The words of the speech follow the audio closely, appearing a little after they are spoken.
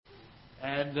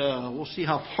and we'll see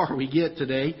how far we get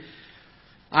today.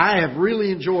 I have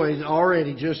really enjoyed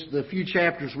already just the few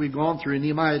chapters we've gone through in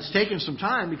Nehemiah. It's taken some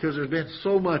time because there's been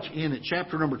so much in it.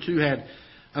 Chapter number 2 had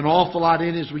an awful lot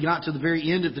in it. As we got to the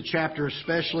very end of the chapter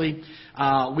especially,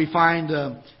 we find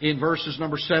in verses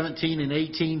number 17 and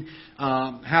 18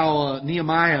 how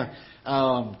Nehemiah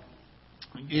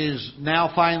is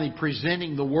now finally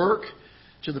presenting the work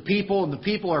to the people, and the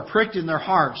people are pricked in their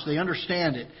hearts. They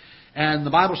understand it. And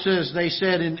the Bible says, they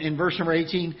said in verse number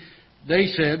 18, they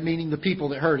said, meaning the people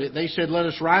that heard it, they said, "Let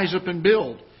us rise up and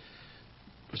build."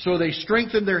 So they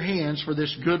strengthened their hands for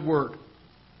this good work.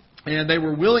 And they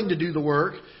were willing to do the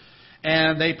work,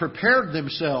 and they prepared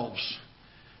themselves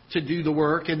to do the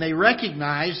work, and they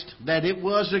recognized that it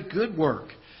was a good work.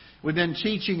 We've been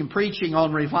teaching and preaching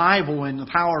on revival and the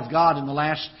power of God in the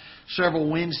last several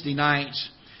Wednesday nights.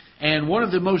 And one of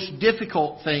the most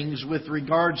difficult things with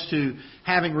regards to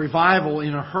having revival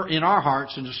in our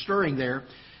hearts and a stirring there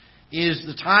is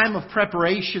the time of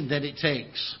preparation that it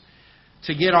takes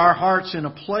to get our hearts in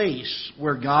a place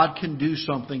where God can do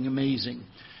something amazing.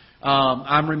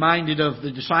 I'm reminded of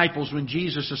the disciples when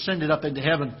Jesus ascended up into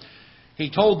heaven.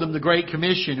 He told them the Great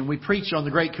Commission, and we preach on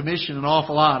the Great Commission an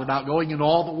awful lot about going into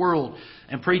all the world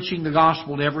and preaching the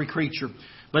gospel to every creature.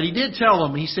 But He did tell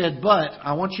them, He said, "But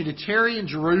I want you to tarry in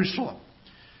Jerusalem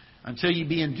until you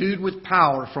be endued with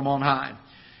power from on high."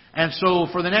 And so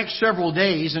for the next several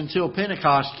days until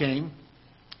Pentecost came,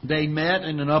 they met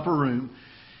in an upper room,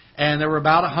 and there were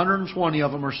about 120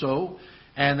 of them or so,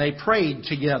 and they prayed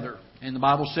together. And the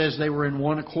Bible says they were in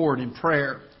one accord in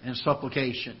prayer and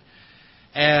supplication.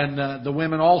 And the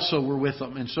women also were with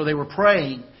them. And so they were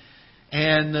praying.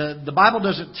 And the Bible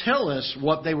doesn't tell us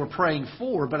what they were praying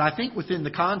for, but I think within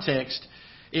the context,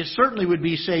 it certainly would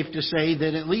be safe to say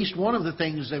that at least one of the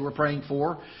things they were praying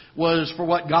for was for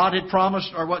what God had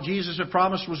promised, or what Jesus had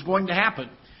promised was going to happen.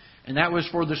 And that was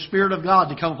for the Spirit of God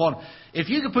to come upon them. If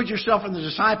you could put yourself in the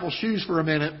disciples' shoes for a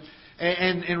minute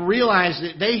and realize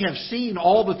that they have seen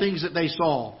all the things that they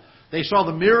saw. They saw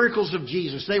the miracles of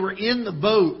Jesus. They were in the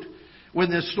boat when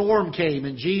the storm came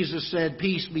and Jesus said,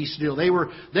 "Peace, be still." They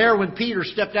were there when Peter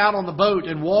stepped out on the boat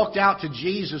and walked out to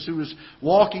Jesus, who was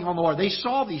walking on the water. They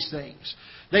saw these things.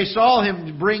 They saw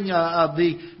Him bring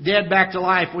the dead back to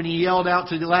life when He yelled out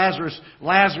to Lazarus,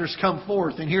 "Lazarus, come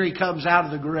forth." And here he comes out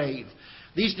of the grave.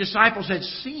 These disciples had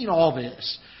seen all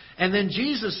this. And then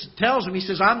Jesus tells them, He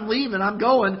says, "I'm leaving, I'm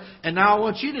going, and now I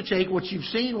want you to take what you've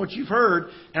seen, what you've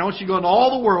heard, and I want you to go into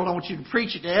all the world. I want you to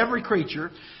preach it to every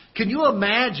creature." Can you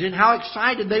imagine how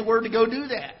excited they were to go do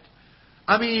that?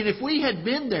 I mean, if we had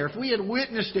been there, if we had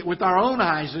witnessed it with our own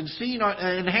eyes and seen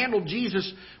and handled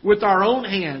Jesus with our own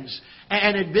hands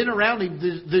and had been around Him,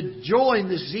 the joy and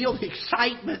the zeal, the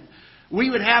excitement we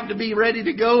would have to be ready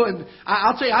to go. And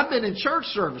I'll tell you, I've been in church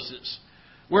services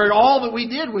where all that we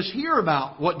did was hear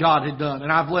about what God had done.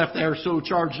 And I've left there so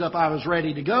charged up I was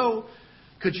ready to go.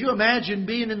 Could you imagine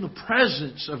being in the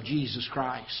presence of Jesus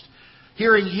Christ?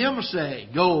 Hearing Him say,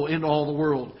 "Go into all the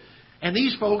world." And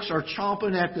these folks are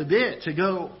chomping at the bit to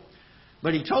go.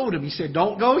 But He told them, He said,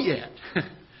 "Don't go yet.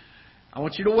 I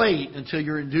want you to wait until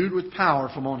you're endued with power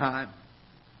from on high."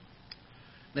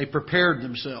 They prepared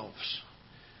themselves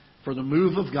for the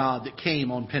move of God that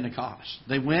came on Pentecost.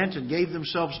 They went and gave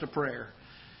themselves to prayer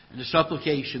and to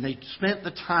supplication. They spent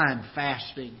the time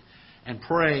fasting and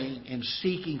praying and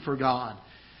seeking for God.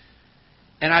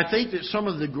 And I think that some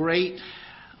of the great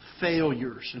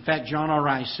failures, in fact, John R.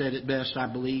 Rice said it best, I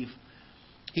believe.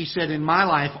 He said, "In my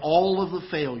life, all of the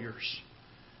failures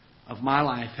of my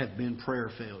life have been prayer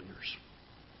failures.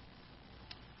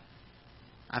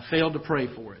 I failed to pray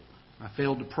for it. I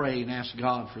failed to pray and ask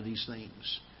God for these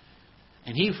things."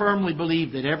 And he firmly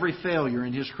believed that every failure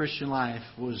in his Christian life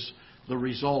was the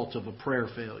result of a prayer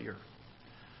failure.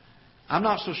 I'm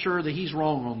not so sure that he's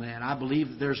wrong on that. I believe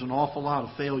that there's an awful lot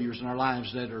of failures in our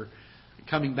lives that are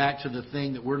coming back to the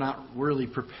thing that we're not really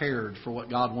prepared for what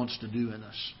God wants to do in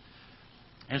us.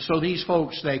 And so these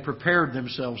folks, they prepared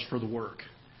themselves for the work.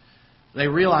 They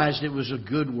realized it was a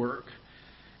good work.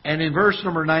 And in verse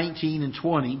number 19 and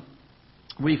 20,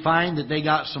 we find that they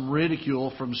got some ridicule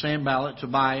from Sanballat,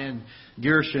 Tobiah, and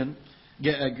Gershom.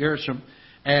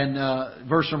 And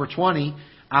verse number 20,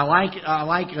 I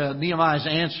like Nehemiah's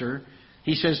answer.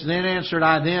 He says, "Then answered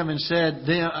I them and said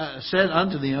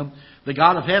unto them, the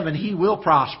God of heaven, He will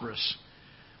prosper us."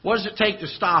 What does it take to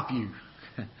stop you?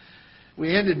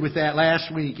 We ended with that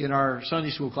last week in our Sunday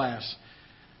school class.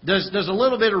 Does a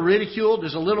little bit of ridicule,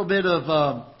 does a little bit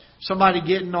of somebody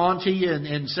getting on to you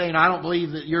and saying, "I don't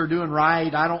believe that you're doing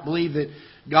right. I don't believe that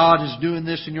God is doing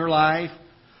this in your life."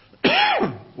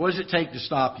 What does it take to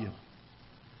stop you?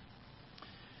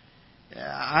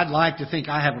 I'd like to think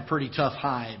I have a pretty tough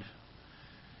hide.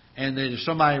 And that if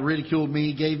somebody ridiculed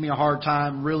me, gave me a hard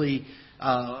time, really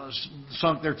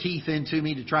sunk their teeth into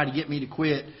me to try to get me to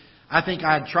quit, I think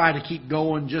I'd try to keep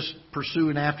going, just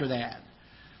pursuing after that.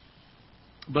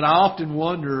 But I often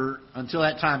wonder, until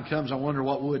that time comes, I wonder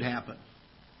what would happen.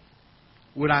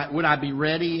 Would I be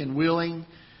ready and willing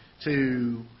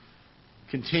to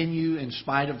continue in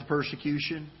spite of the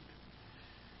persecution?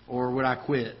 Or would I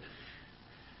quit?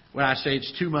 Would I say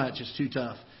it's too much, it's too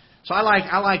tough? So I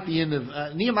like the end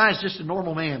of Nehemiah is just a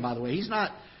normal man, by the way. He's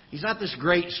not this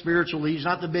great spiritual leader. He's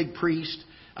not the big priest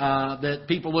that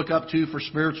people look up to for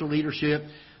spiritual leadership.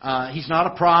 He's not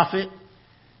a prophet.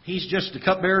 He's just a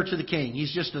cupbearer to the king.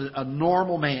 He's just a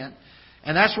normal man.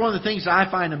 And that's one of the things I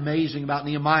find amazing about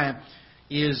Nehemiah,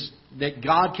 is that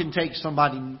God can take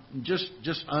somebody just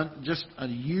a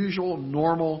usual,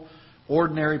 normal,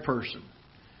 ordinary person,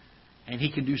 and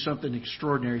He can do something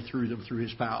extraordinary through them, through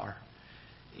His power.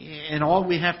 And all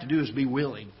we have to do is be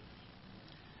willing.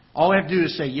 All we have to do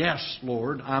is say, "Yes,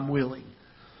 Lord, I'm willing."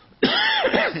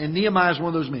 And Nehemiah is one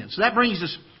of those men. So that brings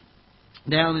us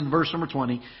down in verse number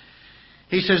 20.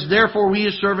 He says, "Therefore we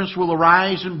His servants will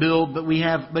arise and build, but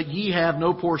ye have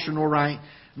no portion nor right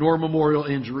nor memorial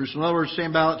in Jerusalem." In other words,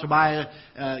 Sanballat, Tobiah,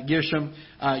 Geshem,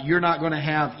 you're not going to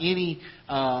have any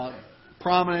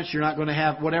prominence. You're not going to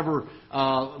have whatever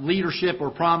leadership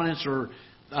or prominence or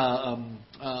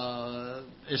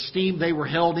esteem they were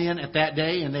held in at that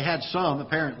day, and they had some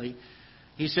apparently.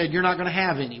 He said, "You're not going to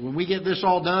have any. When we get this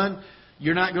all done,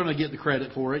 you're not going to get the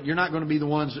credit for it. You're not going to be the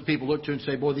ones that people look to and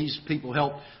say, 'Boy, these people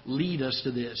helped lead us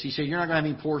to this.'" He said, "You're not going to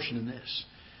have any portion in this.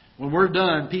 When we're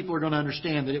done, people are going to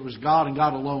understand that it was God and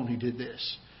God alone who did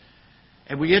this."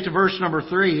 And we get to verse number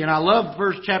 3, and I love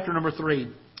chapter number 3.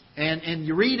 And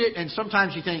you read it, and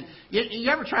sometimes you think, you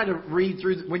ever try to read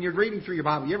through, when you're reading through your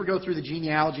Bible, you ever go through the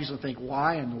genealogies and think,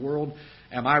 why in the world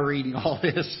am I reading all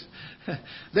this?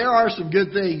 There are some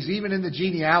good things, even in the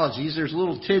genealogies. There's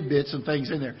little tidbits and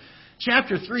things in there.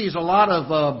 Chapter 3 is a lot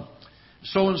of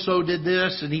so-and-so did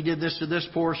this, and he did this to this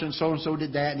portion, so-and-so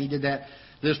did that, and he did that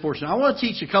to this portion. I want to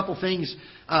teach a couple things,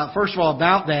 first of all,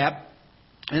 about that,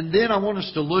 and then I want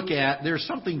us to look at, there's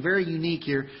something very unique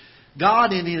here.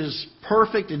 God, in His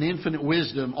perfect and infinite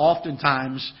wisdom,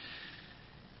 oftentimes,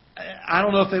 I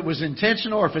don't know if it was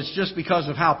intentional or if it's just because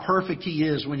of how perfect He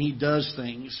is when He does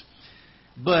things,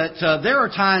 but there are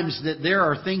times that there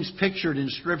are things pictured in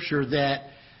Scripture that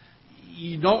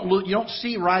you don't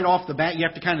see right off the bat. You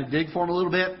have to kind of dig for them a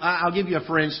little bit. I'll give you a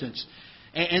for instance.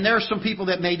 And there are some people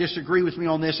that may disagree with me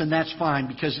on this, and that's fine,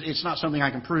 because it's not something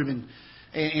I can prove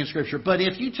in Scripture. But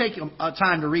if you take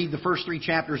time to read the first 3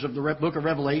 chapters of the book of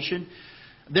Revelation,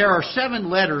 there are 7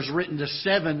 letters written to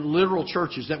 7 literal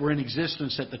churches that were in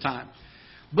existence at the time.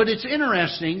 But it's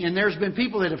interesting, and there's been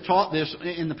people that have taught this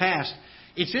in the past,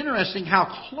 it's interesting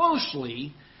how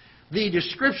closely the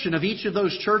description of each of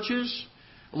those churches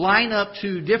line up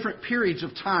to different periods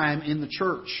of time in the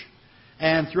church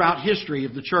and throughout history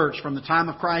of the church, from the time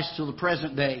of Christ till the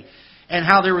present day. And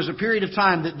how there was a period of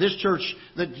time that this church,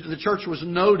 the church was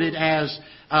noted as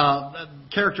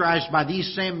characterized by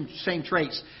these same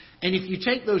traits. And if you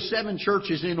take those 7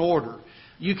 churches in order,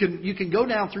 you can go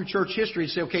down through church history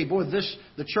and say, okay, boy,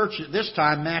 the church at this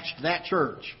time matched that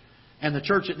church, and the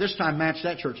church at this time matched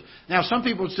that church. Now, some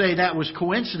people would say that was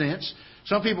coincidence.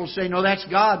 Some people would say, no, that's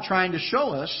God trying to show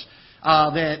us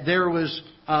that there was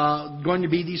going to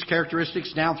be these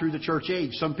characteristics down through the church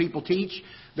age. Some people teach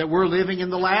that we're living in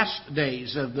the last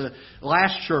days of the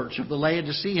last church, of the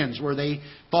Laodiceans, where they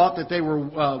thought that they were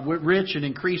rich and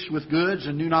increased with goods,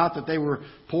 and knew not that they were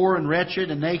poor and wretched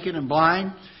and naked and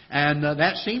blind. And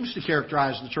that seems to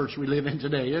characterize the church we live in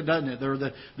today, doesn't it? They're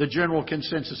the general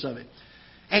consensus of it.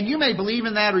 And you may believe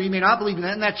in that or you may not believe in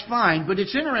that, and that's fine. But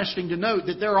it's interesting to note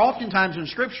that there are oftentimes in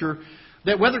Scripture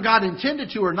that whether God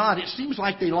intended to or not, it seems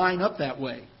like they line up that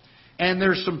way. And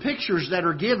there's some pictures that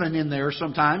are given in there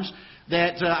sometimes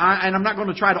that, and I'm not going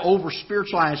to try to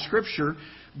over-spiritualize Scripture,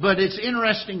 but it's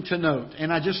interesting to note.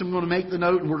 And I just am going to make the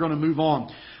note and we're going to move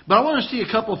on. But I want to see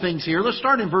a couple of things here. Let's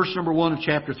start in verse number 1 of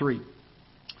chapter 3.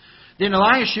 Then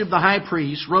Eliashib the high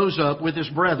priest rose up with his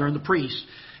brethren, the priests,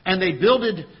 and they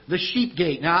builded the sheep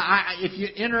gate. Now,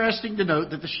 interesting to note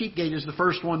that the sheep gate is the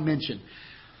first one mentioned.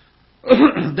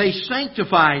 They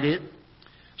sanctified it,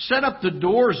 set up the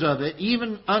doors of it,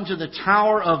 even unto the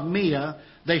tower of Meah.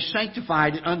 They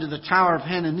sanctified it unto the tower of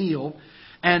Hananeel.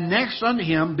 And next unto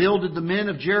him builded the men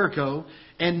of Jericho,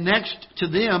 and next to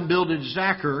them builded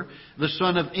Zachar, the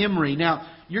son of Imri. Now,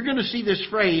 you're going to see this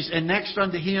phrase, and next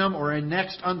unto him, or and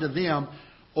next unto them,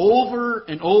 over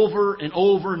and over and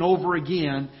over and over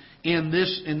again in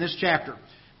this chapter.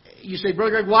 You say,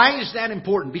 Brother Greg, why is that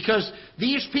important? Because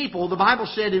these people, the Bible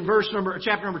said in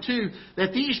chapter number 2,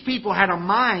 that these people had a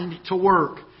mind to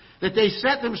work. That they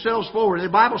set themselves forward. The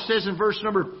Bible says in verse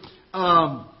number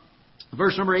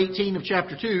 18 of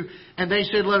chapter 2, and they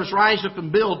said, let us rise up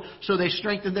and build. So they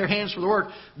strengthened their hands for the work.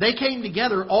 They came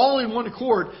together all in one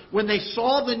accord when they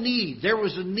saw the need. There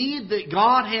was a need that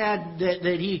God had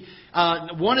that He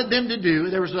wanted them to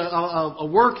do. There was a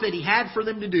work that He had for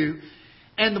them to do.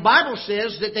 And the Bible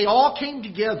says that they all came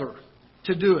together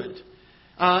to do it.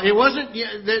 It wasn't.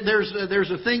 There's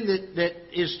a thing that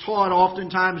is taught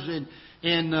oftentimes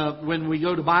when we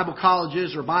go to Bible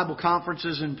colleges or Bible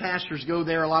conferences, and pastors go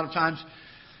there a lot of times.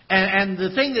 And the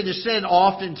thing that is said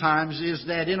oftentimes is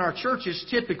that in our churches,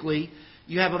 typically,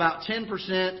 you have about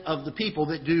 10% of the people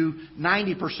that do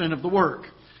 90% of the work.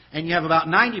 And you have about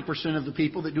 90% of the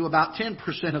people that do about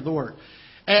 10% of the work.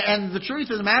 And the truth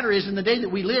of the matter is, in the day that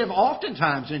we live,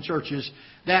 oftentimes in churches,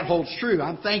 that holds true.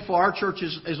 I'm thankful our church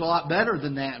is a lot better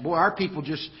than that. Boy, our people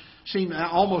just seem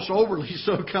almost overly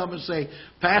so come and say,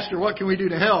 Pastor, what can we do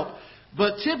to help?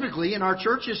 But typically in our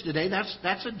churches today,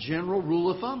 that's a general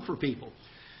rule of thumb for people.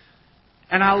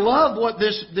 And I love what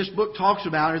this book talks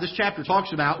about, or this chapter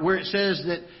talks about, where it says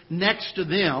that next to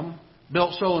them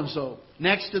built so-and-so.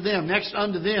 Next to them, next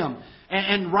unto them.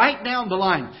 And right down the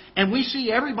line. And we see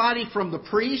everybody from the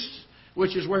priests,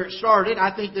 which is where it started.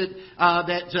 I think that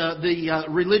the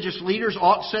religious leaders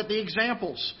ought to set the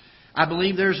examples. I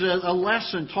believe there's a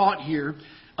lesson taught here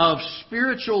of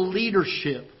spiritual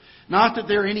leadership. Not that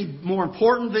they're any more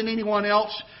important than anyone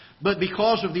else, but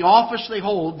because of the office they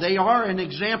hold, they are an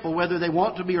example, whether they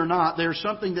want to be or not. There's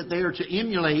something that they are to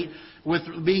emulate with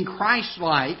being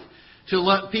Christ-like, to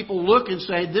let people look and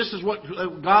say, this is what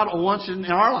God wants in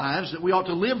our lives, that we ought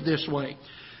to live this way.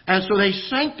 And so they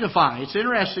sanctify. It's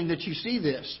interesting that you see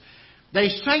this. They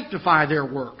sanctify their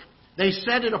work. They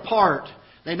set it apart.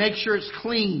 They make sure it's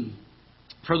clean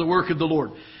for the work of the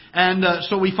Lord. And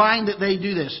so we find that they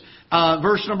do this.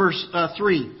 Verse number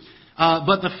 3.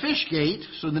 But the fish gate,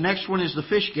 so the next one is the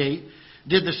fish gate,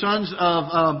 did the sons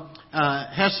of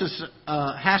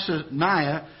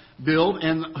Hasaniah build,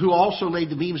 and who also laid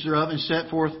the beams thereof, and set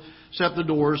the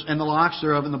doors, and the locks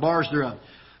thereof, and the bars thereof.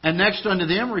 And next unto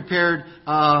them repaired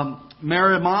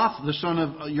Merimoth, the son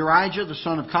of Urijah, the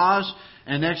son of Koz.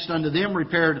 And next unto them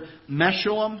repaired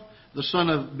Meshullam, the son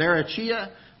of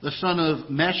Berechiah, the son of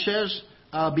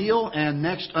Meshezabeel. And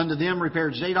next unto them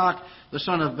repaired Zadok, the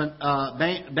son of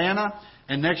Bana.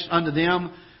 And next unto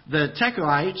them the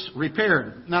Tekoites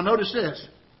repaired. Now notice this.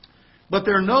 But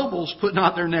their nobles put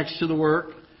not their necks to the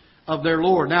work of their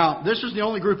Lord. Now, this is the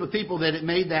only group of people that it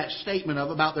made that statement of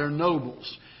about their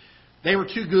nobles. They were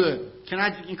too good. Can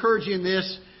I encourage you in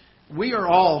this? We are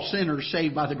all sinners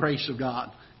saved by the grace of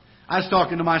God. I was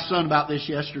talking to my son about this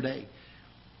yesterday.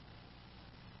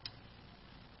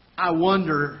 I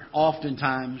wonder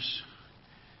oftentimes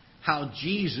how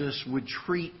Jesus would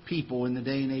treat people in the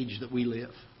day and age that we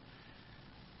live.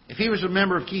 If he was a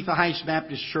member of Ketha Heights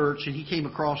Baptist Church and he came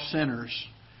across sinners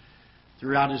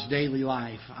throughout his daily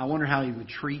life, I wonder how he would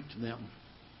treat them.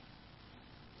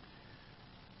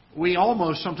 We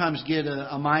almost sometimes get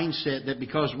a mindset that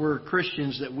because we're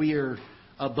Christians that we are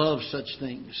above such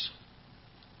things.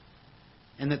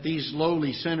 And that these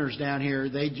lowly sinners down here,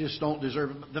 they just don't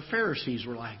deserve it. The Pharisees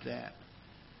were like that.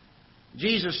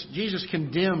 Jesus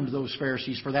condemned those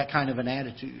Pharisees for that kind of an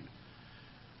attitude.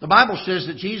 The Bible says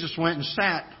that Jesus went and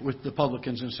sat with the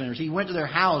publicans and sinners. He went to their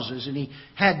houses and he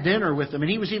had dinner with them,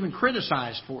 and he was even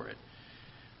criticized for it.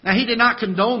 Now, he did not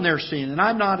condone their sin, and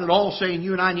I'm not at all saying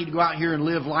you and I need to go out here and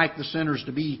live like the sinners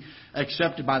to be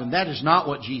accepted by them. That is not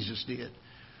what Jesus did.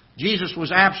 Jesus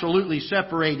was absolutely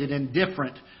separated and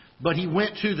different, but he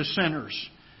went to the sinners,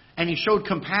 and he showed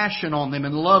compassion on them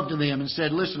and loved them and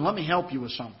said, listen, let me help you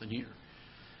with something here.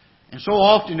 And so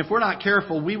often, if we're not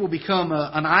careful, we will become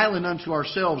an island unto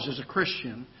ourselves as a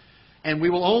Christian, and we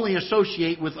will only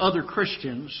associate with other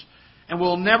Christians, and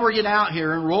we'll never get out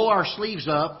here and roll our sleeves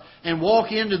up and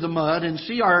walk into the mud and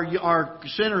see our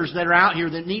sinners that are out here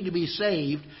that need to be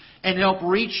saved and help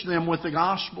reach them with the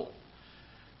gospel.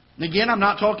 And again, I'm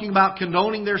not talking about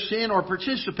condoning their sin or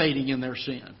participating in their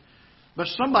sin, but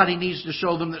somebody needs to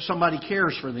show them that somebody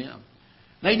cares for them.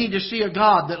 They need to see a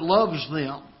God that loves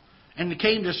them and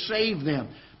came to save them.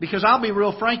 Because I'll be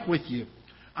real frank with you,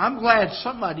 I'm glad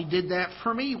somebody did that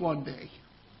for me one day.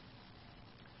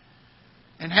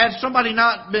 And had somebody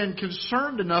not been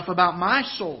concerned enough about my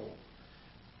soul,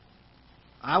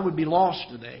 I would be lost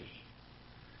today.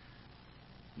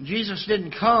 Jesus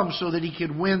didn't come so that he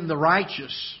could win the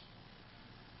righteous.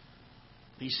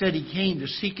 He said he came to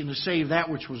seek and to save that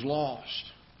which was lost.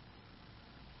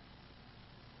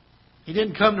 He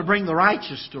didn't come to bring the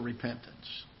righteous to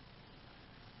repentance.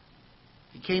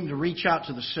 He came to reach out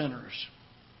to the sinners.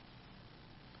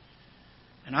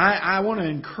 And I want to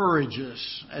encourage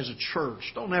us as a church,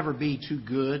 don't ever be too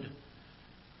good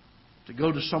to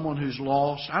go to someone who's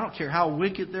lost. I don't care how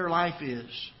wicked their life is.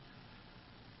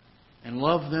 And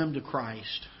love them to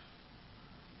Christ.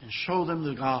 And show them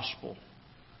the gospel.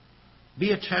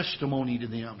 Be a testimony to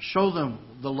them. Show them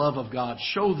the love of God.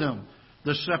 Show them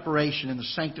the separation and the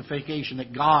sanctification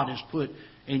that God has put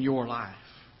in your life.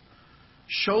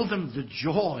 Show them the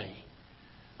joy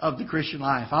of the Christian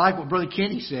life. I like what Brother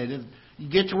Kenny said. You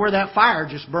get to where that fire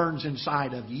just burns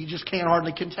inside of you. You just can't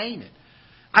hardly contain it.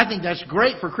 I think that's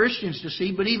great for Christians to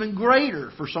see, but even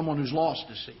greater for someone who's lost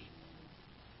to see.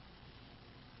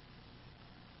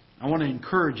 I want to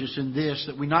encourage us in this,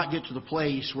 that we not get to the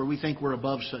place where we think we're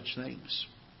above such things.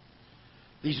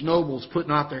 These nobles put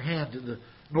not their hand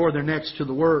nor their necks to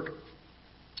the work.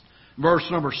 Verse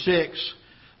number 6.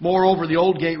 Moreover, the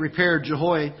old gate repaired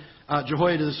Jehoiada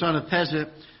the son of Pezet,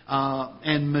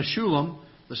 and Meshullam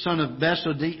the son of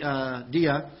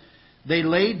Besodiah. They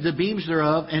laid the beams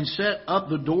thereof, and set up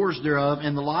the doors thereof,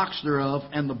 and the locks thereof,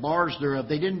 and the bars thereof.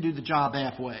 They didn't do the job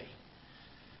halfway.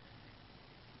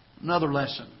 Another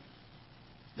lesson.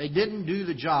 They didn't do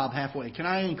the job halfway. Can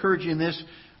I encourage you in this?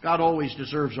 God always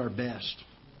deserves our best.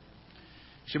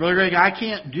 You say, Brother Greg, I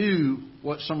can't do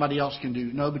what somebody else can do.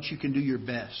 No, but you can do your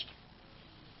best.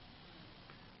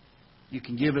 You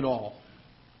can give it all.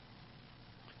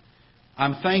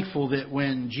 I'm thankful that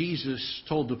when Jesus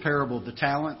told the parable of the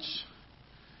talents,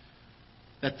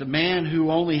 that the man who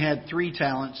only had 3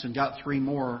 talents and got 3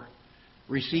 more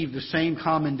received the same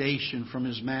commendation from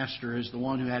his master as the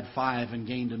one who had 5 and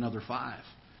gained another 5.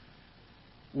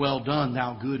 Well done,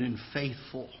 thou good and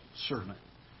faithful servant.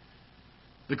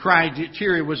 The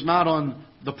criteria was not on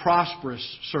the prosperous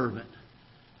servant,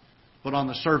 but on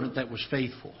the servant that was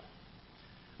faithful.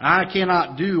 I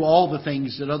cannot do all the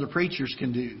things that other preachers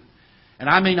can do. And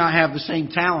I may not have the same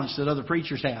talents that other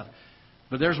preachers have.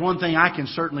 But there's one thing I can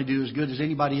certainly do as good as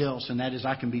anybody else, and that is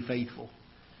I can be faithful.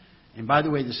 And by the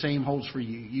way, the same holds for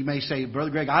you. You may say, Brother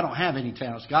Greg, I don't have any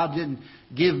talents. God didn't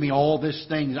give me all this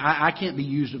thing. I can't be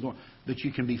used. But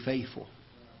you can be faithful.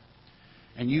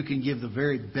 And you can give the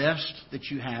very best that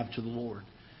you have to the Lord.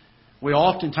 We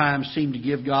oftentimes seem to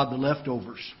give God the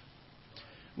leftovers.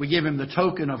 We give Him the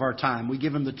token of our time. We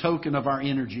give Him the token of our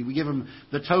energy. We give Him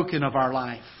the token of our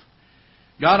life.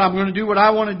 God, I'm going to do what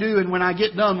I want to do, and when I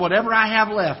get done, whatever I have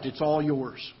left, it's all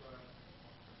yours.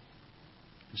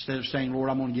 Instead of saying, Lord,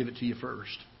 I'm going to give it to you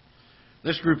first.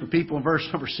 This group of people in verse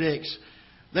number 6,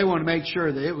 they want to make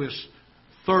sure that it was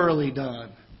thoroughly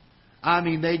done. I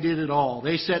mean, they did it all.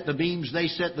 They set the beams, they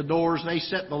set the doors, they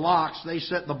set the locks, they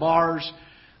set the bars.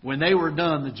 When they were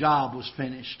done, the job was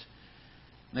finished.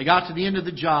 They got to the end of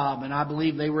the job, and I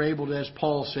believe they were able to, as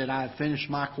Paul said, I have finished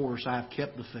my course, I have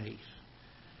kept the faith.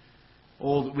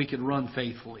 Oh, that we could run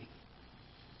faithfully.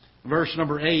 Verse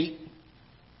number 8.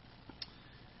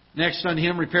 Next unto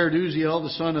him repaired Uzziel, the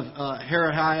son of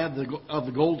Herahiah of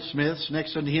the goldsmiths.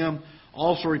 Next unto him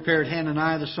also repaired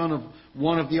Hananiah, the son of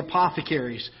one of the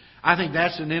apothecaries. I think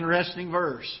that's an interesting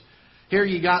verse. Here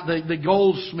you got the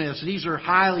goldsmiths. These are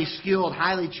highly skilled,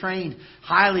 highly trained,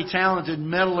 highly talented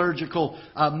metallurgical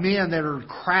men that are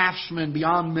craftsmen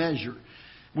beyond measure.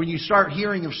 When you start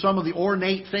hearing of some of the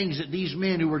ornate things that these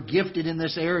men who were gifted in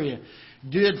this area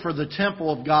did for the temple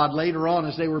of God later on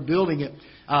as they were building it,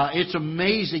 it's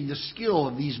amazing the skill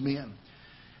of these men.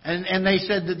 And they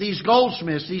said that these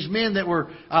goldsmiths, these men that were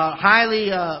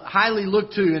highly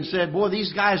looked to and said, boy,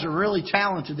 these guys are really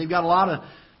talented. They've got a lot of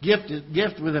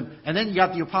gift with them. And then you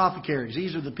got the apothecaries.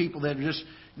 These are the people that are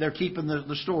they're keeping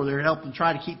the store. They're helping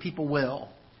try to keep people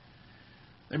well.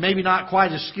 They're maybe not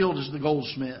quite as skilled as the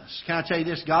goldsmiths. Can I tell you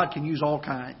this? God can use all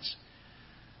kinds.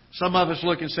 Some of us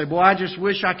look and say, boy, I just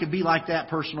wish I could be like that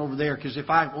person over there, because if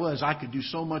I was, I could do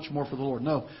so much more for the Lord.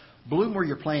 No, bloom where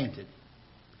you're planted.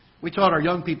 We taught our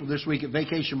young people this week at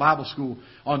Vacation Bible School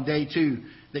on day 2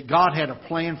 that God had a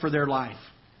plan for their life.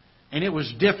 And it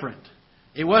was different.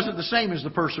 It wasn't the same as the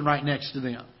person right next to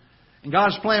them. And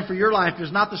God's plan for your life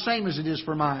is not the same as it is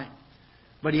for mine.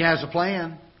 But He has a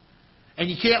plan. And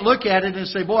you can't look at it and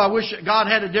say, boy, I wish God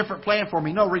had a different plan for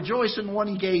me. No, rejoice in the one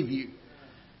He gave you.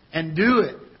 And do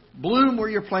it. Bloom where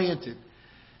you're planted.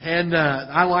 And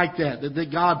I like that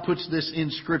God puts this in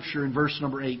Scripture in verse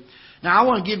number 8. Now, I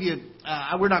want to give you,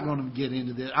 we're not going to get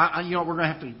into this. We're going to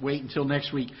have to wait until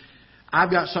next week. I've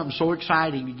got something so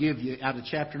exciting to give you out of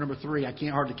chapter number 3, I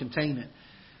can't hardly contain it.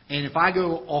 And if I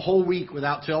go a whole week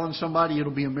without telling somebody,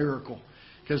 it'll be a miracle,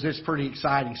 because it's pretty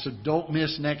exciting. So don't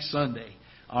miss next Sunday.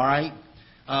 All right?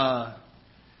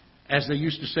 as they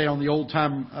used to say on the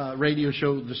old-time radio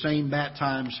show, the same bat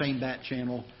time, same bat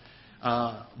channel.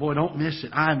 Boy, don't miss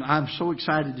it. I'm so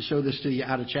excited to show this to you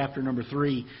out of chapter number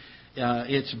 3.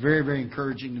 It's very, very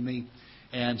encouraging to me.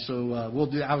 And so we'll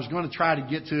do. I was going to try to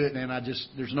get to it, and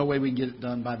there's no way we can get it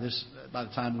done by the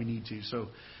time we need to. So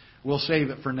we'll save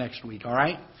it for next week. All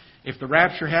right. If the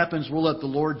rapture happens, we'll let the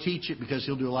Lord teach it because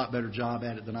He'll do a lot better job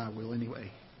at it than I will anyway.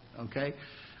 Okay.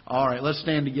 All right. Let's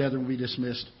stand together and be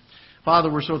dismissed.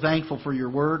 Father, we're so thankful for Your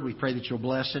Word. We pray that You'll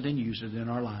bless it and use it in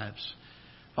our lives.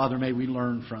 Father, may we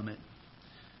learn from it.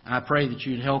 I pray that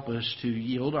You'd help us to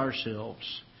yield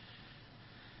ourselves.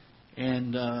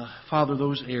 And Father,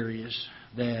 those areas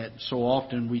that so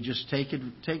often we just take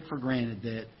for granted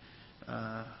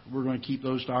that we're going to keep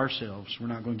those to ourselves. We're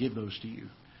not going to give those to You.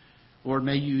 Lord,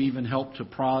 may You even help to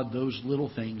prod those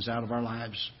little things out of our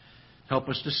lives. Help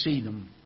us to see them